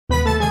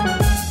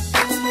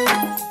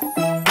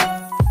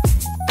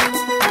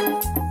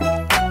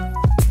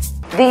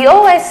The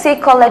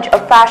OSC College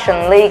of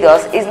Fashion,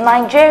 Lagos is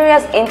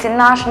Nigeria's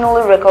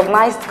internationally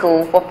recognized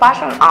school for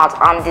fashion art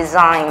and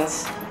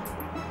designs.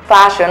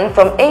 Fashion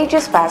from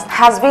ages past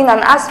has been an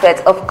aspect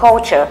of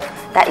culture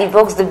that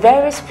evokes the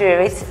very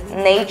spirit,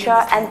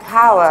 nature and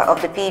power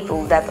of the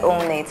people that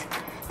own it.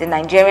 The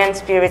Nigerian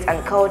spirit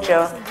and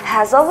culture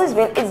has always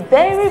been a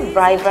very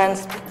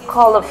vibrant,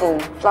 colorful,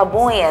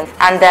 flamboyant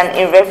and an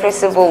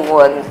irrepressible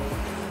one.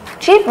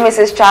 Chief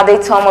Mrs.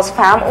 Chade Thomas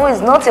Pham, who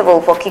is notable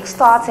for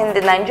kickstarting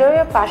the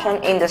Nigerian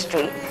fashion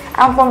industry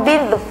and from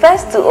being the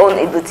first to own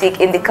a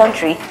boutique in the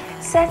country,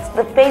 set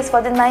the pace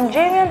for the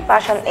Nigerian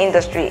fashion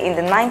industry in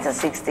the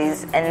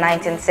 1960s and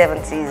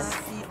 1970s.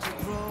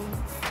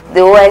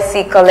 The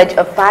OSC College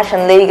of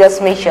Fashion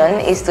Lagos mission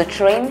is to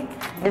train,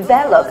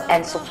 develop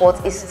and support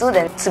its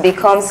students to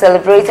become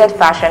celebrated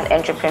fashion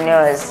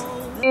entrepreneurs.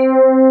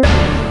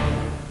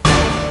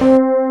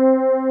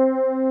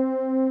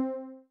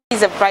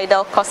 It's a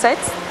bridal corset.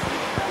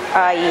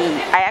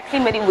 I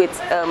actually made it with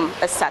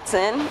a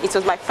satin. It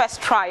was my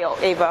first trial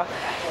ever.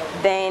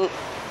 Then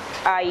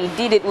I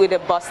did it with a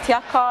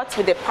bustier cut,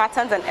 with the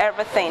patterns and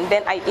everything.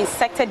 Then I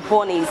inserted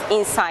bunnies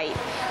inside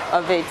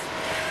of it,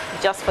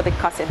 just for the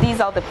corset. These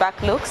are the back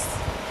looks.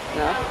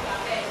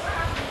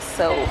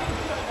 So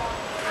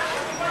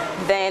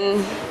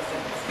then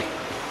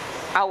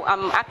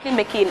I'm actually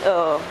making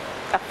a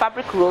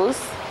fabric rose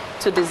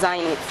to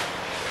design it.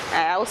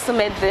 I also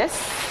made this.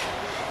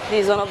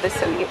 This is one of the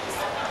salutes.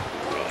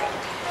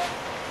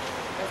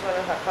 That's one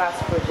of her class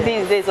projects.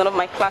 This is one of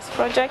my class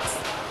projects.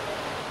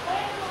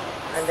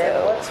 And then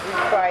what we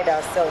pride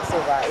ourselves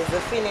over is the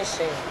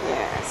finishing.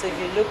 Yeah. So if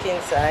you look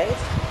inside,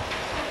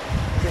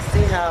 you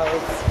see how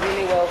it's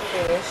really well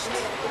finished.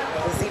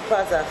 The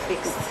zippers are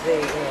fixed,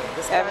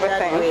 the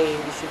standard way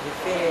it should be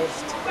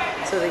finished.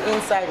 So the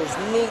inside is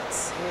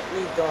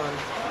neatly done.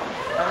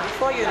 And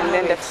before you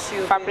know it,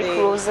 she'll fabric be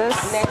roses.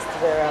 Next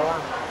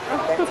Vera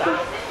better.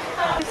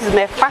 This is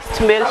my first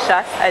male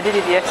shirt. I did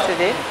it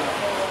yesterday.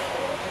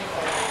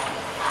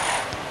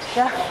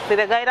 Yeah, with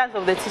the guidance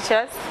of the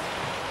teachers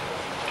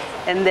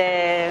and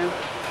the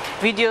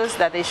videos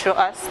that they show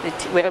us,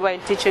 wherever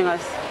teaching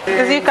us.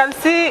 Because you can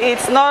see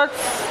it's not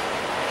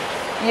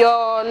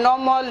your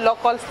normal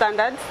local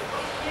standards.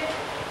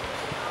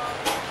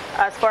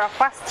 As for a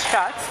first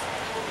shirt,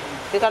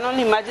 you can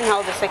only imagine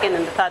how the second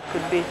and the third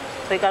could be.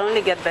 So you can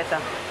only get better.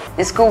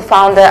 The school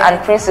founder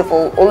and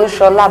principal,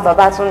 Olushola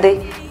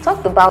Babatunde,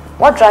 talked about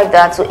what drove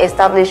her to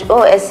establish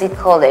OSC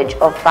College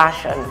of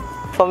Fashion.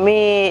 For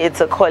me,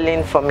 it's a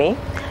calling for me.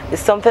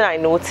 It's something I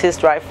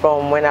noticed right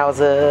from when I was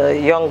a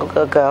young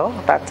girl,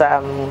 that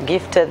I'm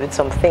gifted with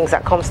some things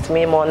that comes to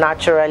me more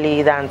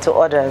naturally than to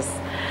others.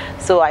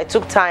 So I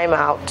took time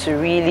out to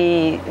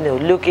really,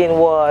 look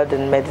inward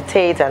and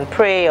meditate and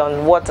pray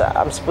on what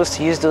I'm supposed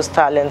to use those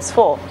talents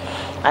for.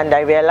 And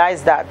I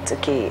realized that,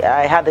 okay,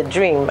 I had a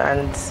dream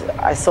and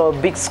I saw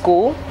a big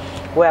school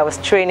where I was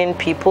training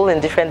people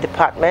in different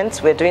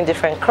departments. We're doing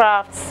different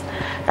crafts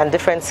and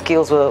different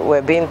skills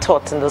were being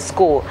taught in the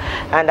school.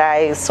 And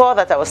I saw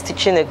that I was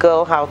teaching a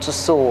girl how to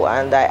sew,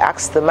 and I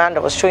asked the man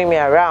that was showing me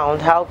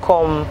around, how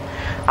come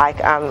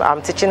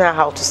I'm teaching her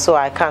how to sew,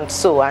 I can't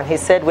sew? And he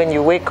said, when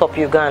you wake up,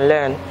 you go and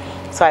learn.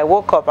 So I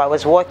woke up, I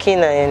was working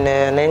in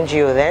an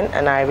NGO then,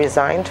 and I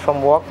resigned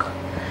from work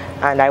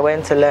and I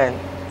went to learn.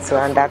 So,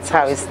 and that's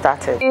how it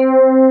started.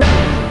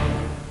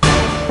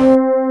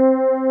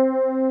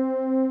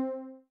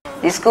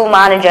 The school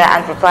manager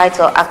and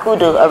proprietor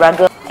Akudo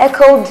Arago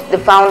echoed the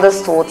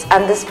founder's thoughts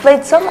and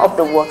displayed some of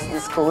the works the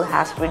school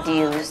has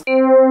produced. We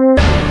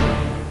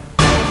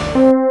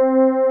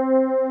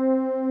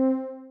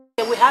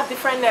have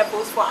different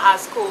levels for our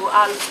school.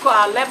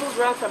 Our levels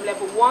run from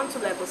level 1 to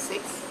level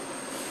 6.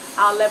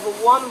 Our level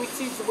 1,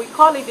 we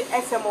call it the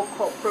SMO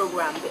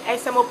program. The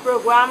SMO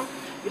program,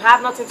 you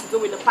have nothing to do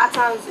with the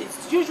patterns.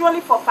 It's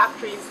usually for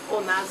factories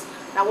owners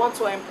that want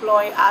to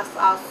employ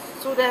our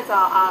students,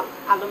 our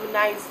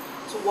alumni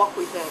to work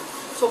with them.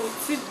 So we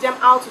teach them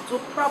how to do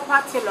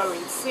proper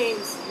tailoring,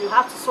 seams. You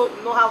have to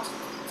know how to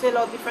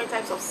tailor different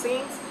types of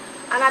seams.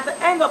 And at the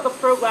end of the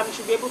program, you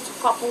should be able to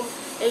couple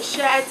a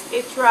shirt,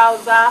 a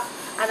trouser,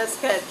 and a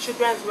skirt,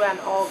 children's wear and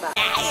all that.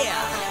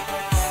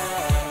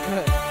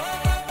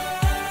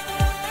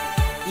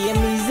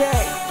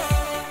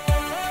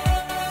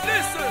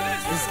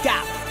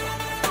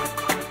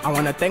 I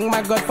wanna thank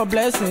my God for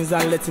blessings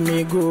and letting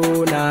me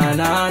go, na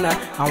na na.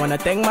 I wanna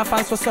thank my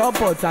fans for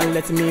support and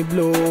letting me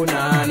blow,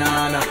 na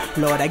na na.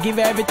 Lord, I give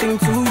everything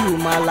to you,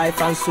 my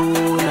life and soul,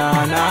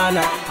 na na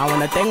na. I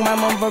wanna thank my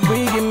mom for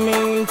bringing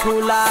me into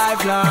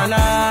life, na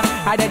na.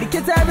 I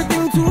dedicate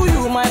everything to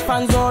you, my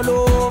fans all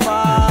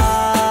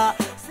over.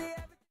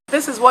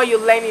 This is what you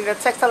learn in the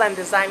textile and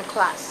design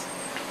class.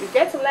 You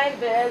get to learn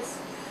this.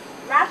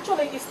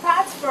 Actually, it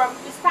starts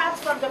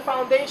from the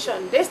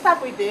foundation. They start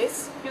with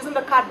this using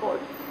the cardboard.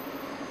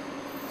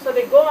 So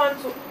they go on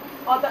to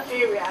other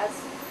areas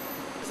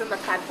using the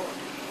cardboard.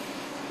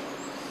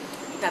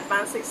 It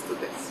advances to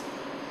this.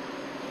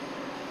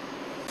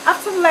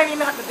 After learning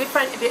the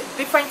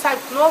different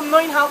types,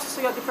 knowing how to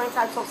sew your different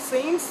types of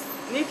seams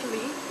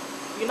neatly,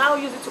 You now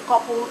use it to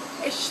couple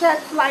a shirt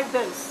like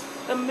this,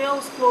 a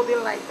male's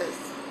clothing like this.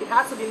 It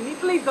has to be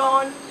neatly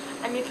done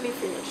and neatly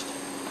finished.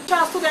 Teach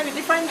our students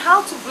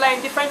how to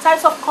blend different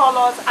types of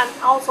colors and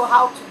also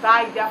how to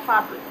dye their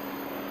fabric.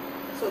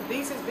 So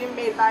this is being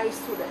made by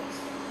students.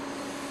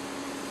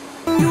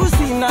 You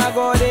see now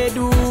go they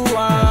do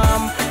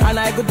and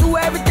I go do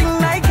everything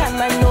I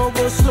can, I no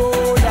go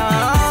slow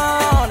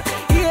down.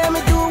 Hear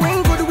me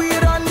doing good, we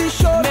run the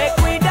show. Make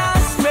we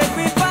dance, make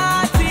we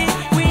party.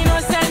 We no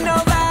send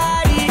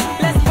nobody.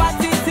 Let's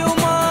party till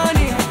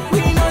morning.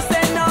 We no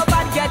send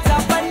nobody. Get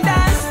up and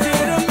dance to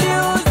the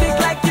music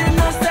like you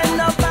no send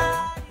nobody.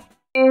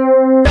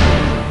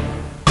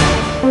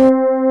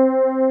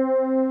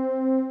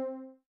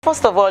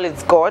 First of all,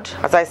 it's God.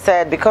 As I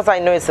said, because I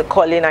know it's a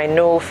calling, I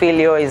know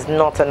failure is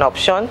not an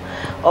option.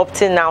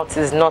 Opting out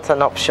is not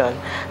an option.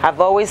 I've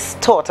always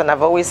taught and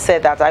I've always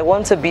said that I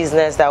want a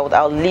business that would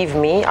outlive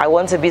me. I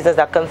want a business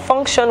that can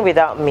function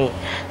without me.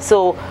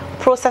 So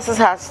processes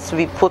has to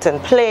be put in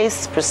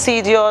place,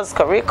 procedures,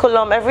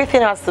 curriculum,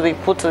 everything has to be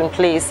put in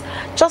place.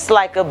 Just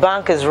like a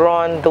bank is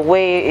run, the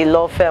way a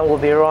law firm will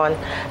be run,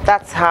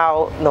 that's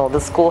how the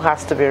school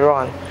has to be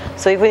run.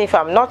 So even if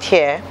I'm not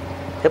here,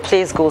 the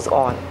place goes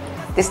on.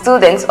 The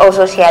students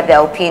also shared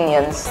their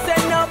opinions. See,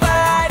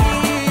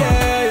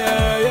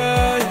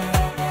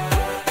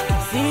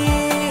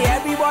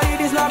 everybody,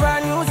 this not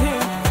brand new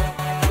thing.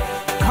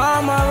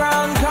 Come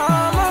around,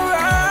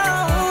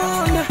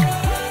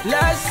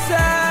 let's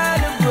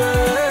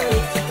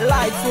celebrate.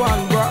 Lights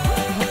one, bro.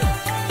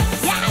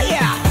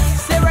 Yeah.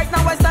 Say right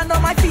now I stand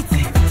on my feet.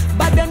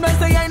 But then don't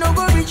say I no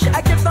go reach.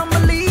 I kept on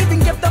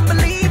believing, God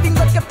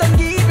kept on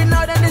giving.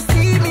 Now then they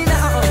see me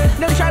now.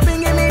 Them try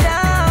bringing me down.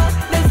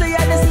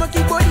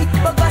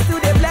 But God still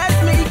they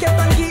bless me, he kept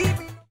on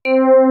giving.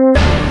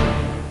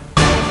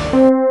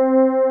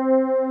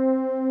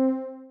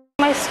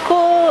 My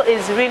school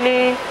is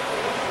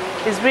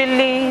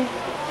really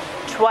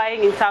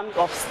trying in terms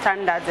of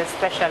standards,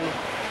 especially.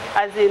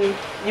 As in,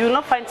 you will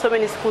not find so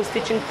many schools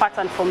teaching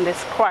pattern from the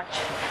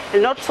scratch.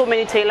 And not so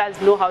many tailors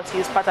know how to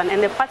use pattern,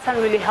 and the pattern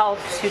really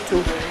helps you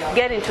to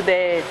get into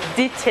the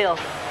detail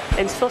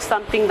and so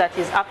something that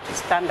is up to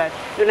standard.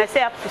 When I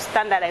say up to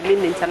standard, I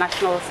mean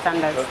international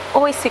standards.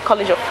 OAC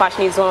College of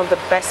Fashion is one of the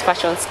best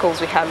fashion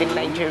schools we have in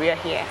Nigeria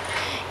here.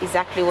 It's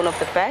actually one of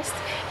the best.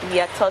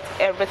 We are taught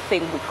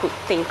everything we could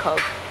think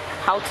of.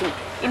 How to,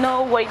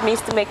 what it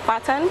means to make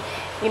pattern.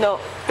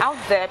 Out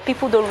there,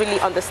 people don't really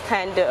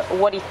understand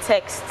what it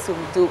takes to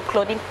do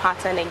clothing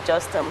pattern and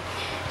just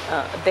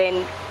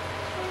then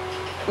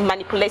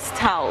manipulate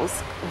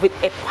styles with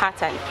a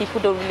pattern.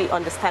 People don't really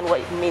understand what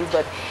it means,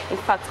 but in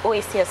fact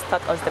OAC has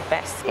taught us the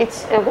best.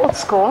 It's a good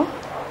school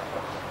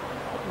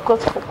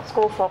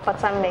for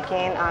pattern making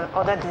and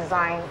other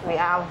design. We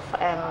have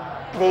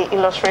the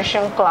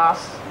illustration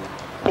class.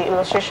 The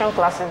illustration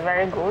class is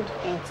very good.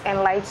 It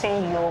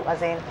enlightens you,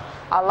 as in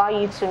allow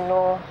you to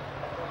know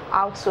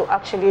how to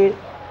actually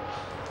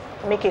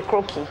make a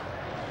croquis.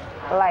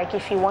 Like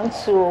if you want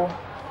to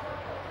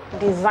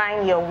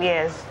design your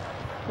wares,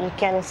 you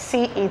can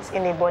see it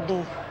in a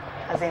body,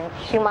 as in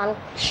human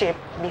shape,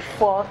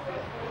 before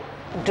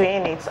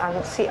doing it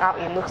and see how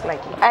it looks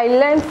like. I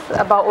learned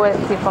about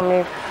OSC from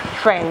a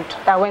friend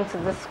that went to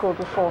this school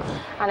before,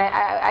 and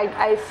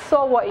I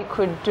saw what it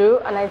could do,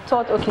 and I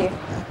thought, okay,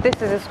 this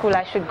is a school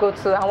I should go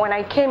to. And when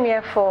I came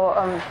here for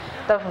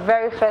the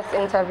very first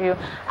interview,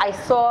 I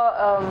saw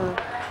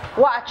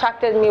what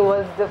attracted me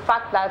was the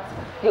fact that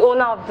the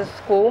owner of the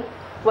school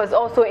was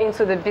also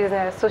into the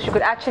business, so she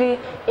could actually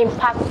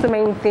impact so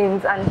many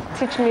things and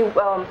teach me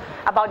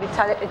about the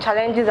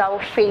challenges I will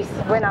face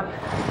when I'm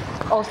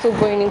also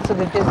going into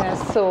the business.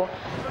 So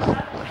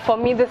for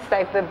me, this is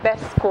like the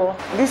best school.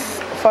 This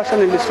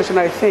fashion illustration,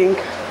 I think,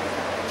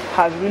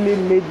 has really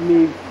made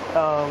me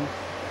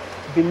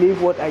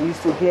believe what I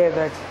used to hear,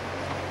 that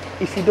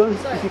if you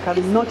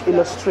cannot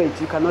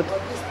illustrate, you cannot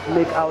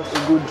make out a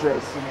good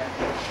dress.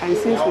 And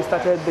since we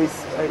started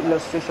this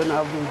illustration,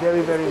 I've been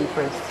very, very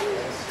impressed.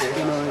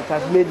 It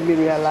has made me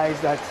realize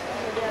that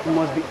you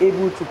must be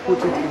able to put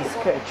it in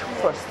sketch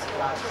first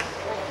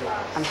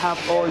and have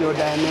all your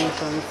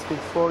dimensions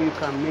before you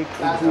can make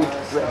a good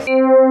dress.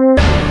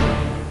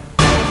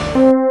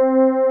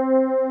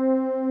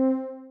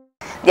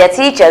 Their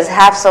teachers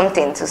have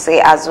something to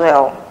say as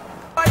well.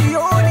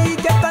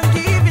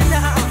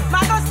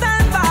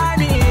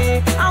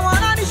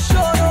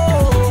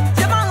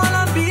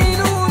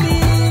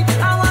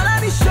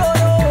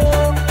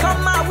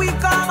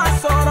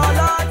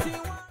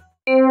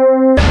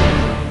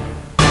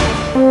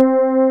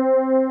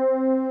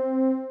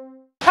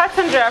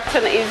 Pattern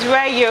drafting is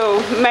where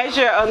you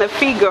measure on a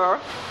figure,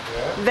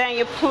 then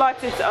you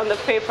plot it on the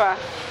paper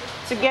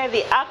to get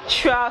the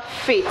actual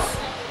fit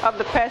of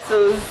the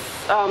person's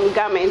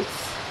garments,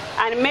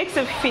 and it makes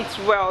it fit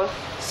well,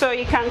 so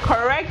you can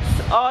correct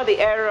all the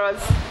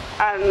errors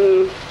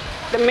and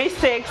the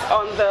mistakes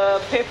on the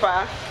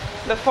paper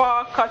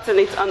before cutting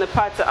it on the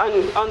pattern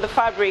on the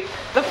fabric.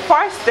 The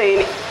first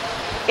thing,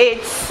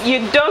 it's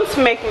you don't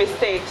make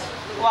mistakes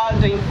while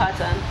doing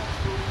pattern.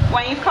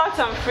 when you cut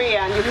on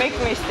freehand, you make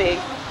mistake,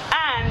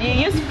 and you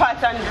use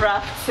pattern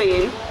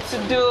drafting to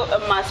do a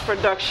mass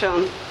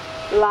production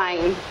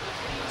line.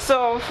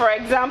 So, for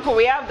example,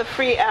 we have the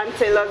freehand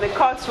tailor, they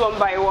cut one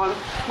by one.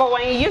 But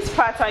when you use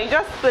pattern, you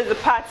just place the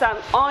pattern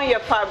on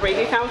your fabric.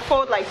 You can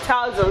fold like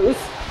thousands.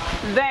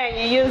 Then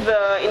you use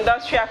the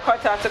industrial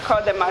cutter to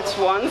cut them at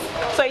once.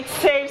 So it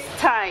saves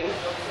time,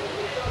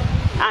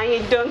 and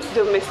you don't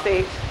do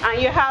mistakes.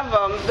 And you have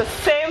the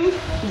same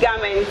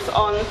garments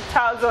on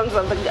thousands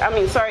of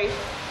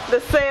the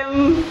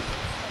same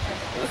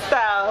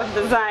style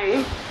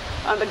design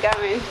on the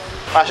garment.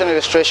 Fashion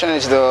illustration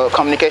is the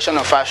communication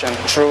of fashion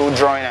through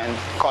drawing and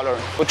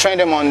coloring. We train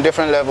them on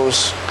different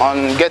levels.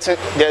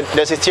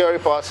 There's a theory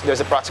part,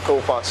 there's a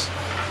practical part.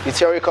 The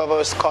theory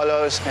covers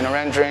colors and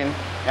rendering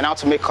and how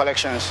to make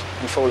collections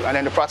in full. And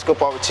then the practical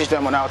part, we teach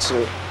them on how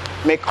to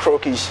make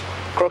croquis.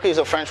 Croquis is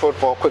a French word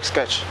for quick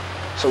sketch.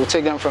 So we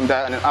take them from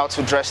that and how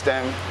to dress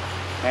them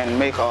and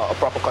make a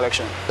proper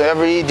collection. So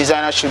every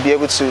designer should be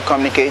able to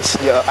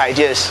communicate your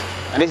ideas.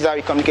 And this is how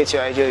you communicate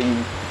your idea.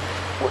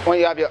 When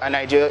you have an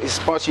idea, it's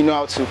important you know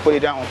how to put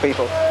it down on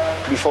paper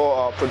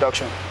before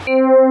production.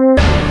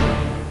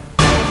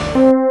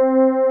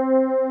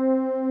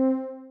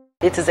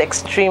 It is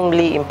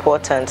extremely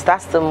important.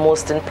 That's the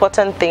most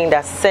important thing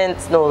that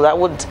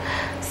would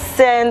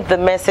send the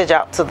message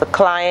out to the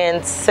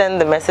clients, send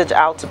the message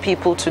out to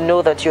people to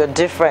know that you're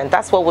different.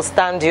 That's what will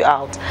stand you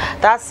out.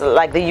 That's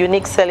like the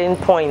unique selling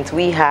point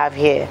we have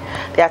here.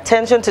 The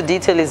attention to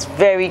detail is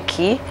very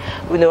key.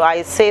 You know,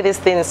 I say this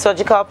thing,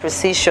 surgical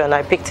precision.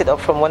 I picked it up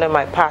from one of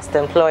my past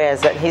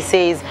employers, and he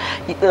says,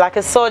 like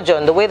a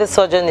surgeon, the way the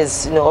surgeon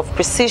is, of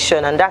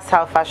precision, and that's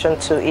how fashion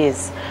too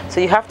is. So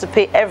you have to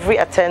pay every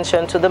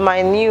attention to the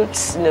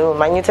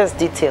minutest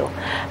detail,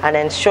 and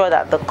ensure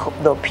that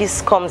the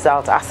piece comes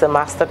out as a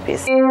masterpiece.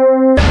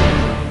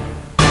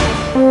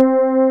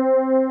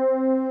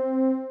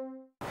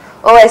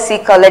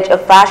 OSC College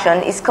of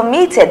Fashion is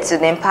committed to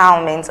the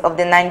empowerment of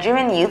the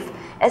Nigerian youth,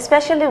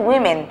 especially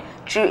women,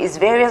 through its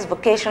various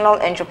vocational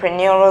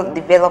entrepreneurial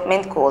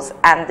development courses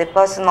and the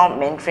personal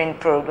mentoring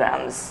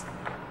programs.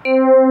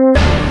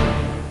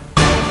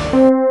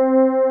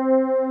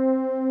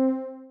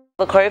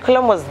 The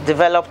curriculum was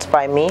developed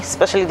by me,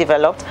 specially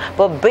developed,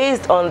 but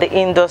based on the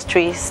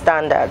industry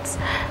standards.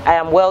 I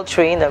am well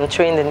trained. I'm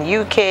trained in the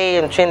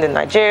UK, I'm trained in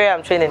Nigeria,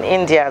 I'm trained in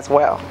India as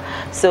well.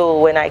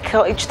 So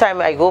each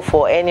time I go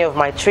for any of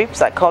my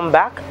trips, I come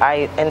back,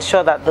 I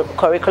ensure that the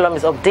curriculum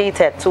is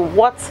updated to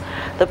what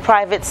the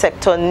private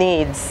sector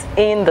needs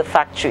in the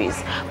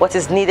factories, what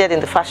is needed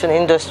in the fashion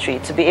industry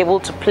to be able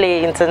to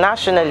play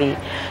internationally.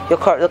 The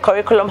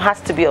curriculum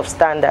has to be of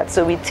standard.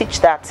 So we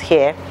teach that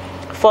here,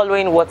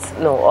 following what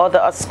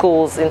other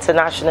schools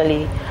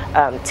internationally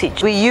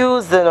teach. We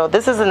use,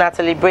 this is a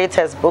Natalie Bray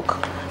textbook.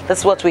 This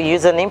is what we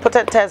use. An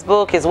imported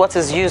textbook is what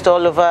is used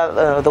all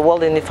over the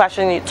world in the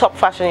top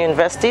fashion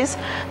universities.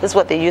 This is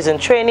what they use in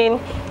training.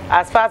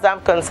 As far as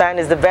I'm concerned,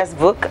 it's the best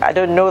book. I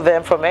don't know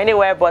them from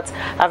anywhere, but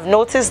I've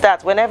noticed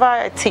that whenever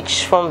I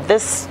teach from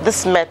this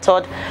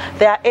method,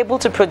 they are able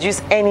to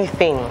produce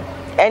anything,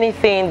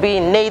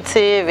 being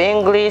native,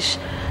 English,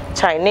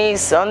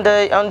 Chinese,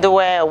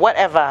 underwear,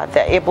 whatever,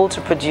 they're able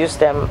to produce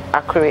them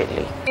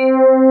accurately.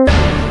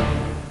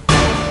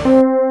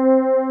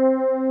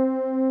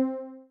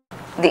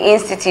 The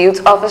Institute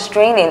offers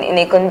training in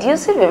a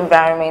conducive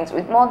environment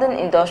with modern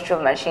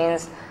industrial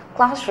machines,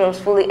 classrooms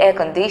fully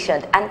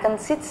air-conditioned, and can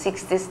seat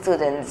 60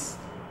 students.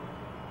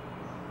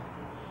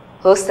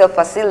 Hostel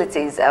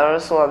facilities are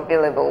also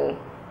available.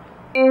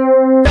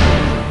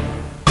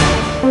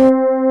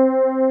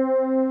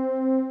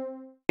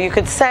 You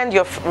could send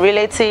your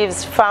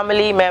relatives,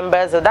 family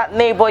members, or that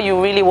neighbor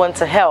you really want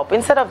to help.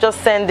 Instead of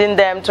just sending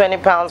them £20,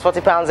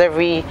 £40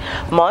 every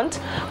month,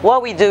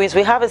 what we do is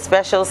we have a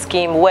special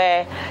scheme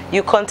where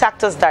you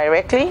contact us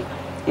directly.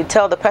 You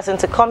tell the person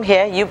to come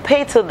here, you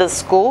pay to the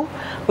school,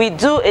 we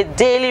do a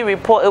daily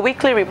report, a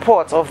weekly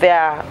report of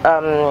their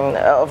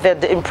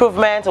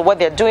improvement or what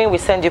they're doing. We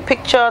send you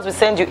pictures, we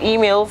send you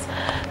emails.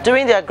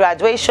 During their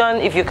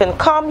graduation, if you can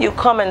come, you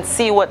come and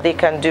see what they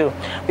can do.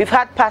 We've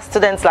had past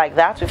students like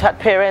that. We've had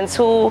parents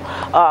who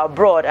are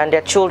abroad and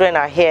their children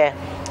are here.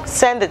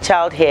 Send the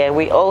child here.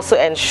 We also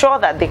ensure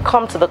that they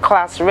come to the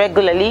class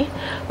regularly.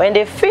 When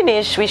they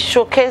finish, we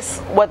showcase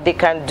what they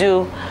can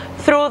do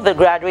through the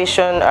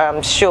graduation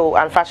show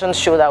and fashion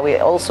show that we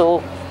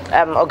also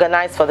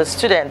organize for the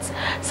students.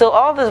 So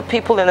all the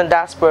people in the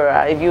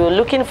diaspora, if you're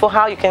looking for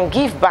how you can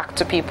give back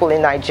to people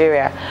in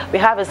Nigeria, we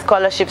have a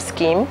scholarship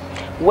scheme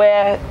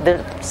where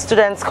the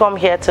students come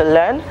here to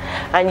learn,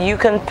 and you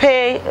can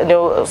pay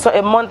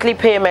a monthly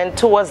payment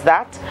towards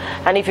that.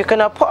 And if you can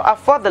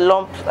afford the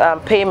lump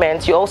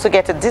payment, you also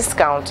get a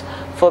discount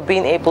for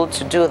being able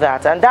to do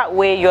that. And that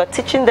way you're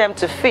teaching them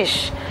to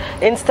fish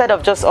instead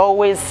of just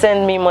always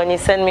send me money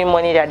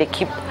that they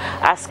keep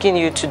asking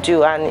you to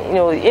do.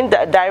 And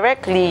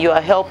directly you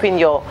are helping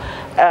your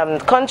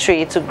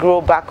country to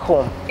grow back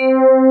home.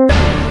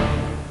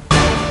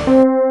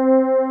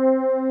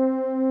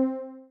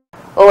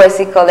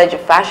 OSC College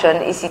of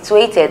Fashion is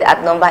situated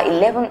at number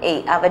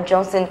 11A Ava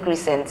Johnson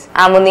Crescent,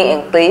 Harmony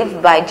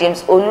Enclave by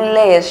James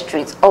Oluleye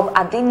Street of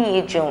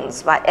Adeniyi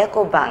Jones by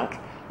EcoBank,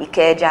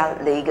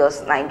 Ikeja,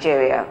 Lagos,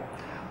 Nigeria.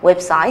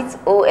 Website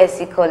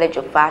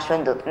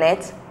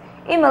osccollegeoffashion.net.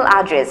 Email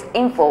address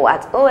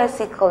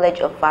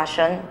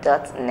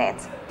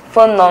info@osccollegeoffashion.net.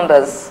 Phone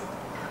numbers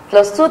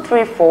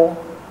 +234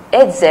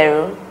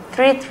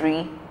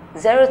 8033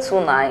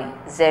 029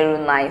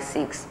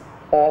 096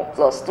 or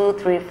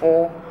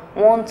 +234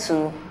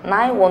 12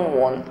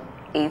 911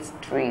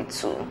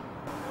 832.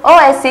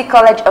 OSC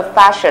College of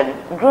Fashion,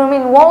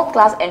 grooming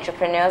world-class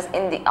entrepreneurs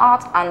in the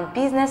art and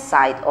business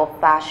side of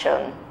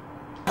fashion.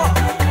 I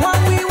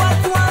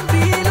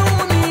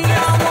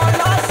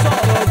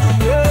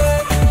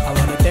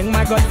wanna thank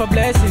my God for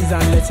blessings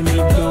and letting me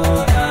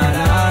go.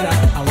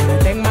 I wanna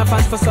thank my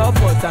fans for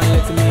support and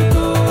letting me go.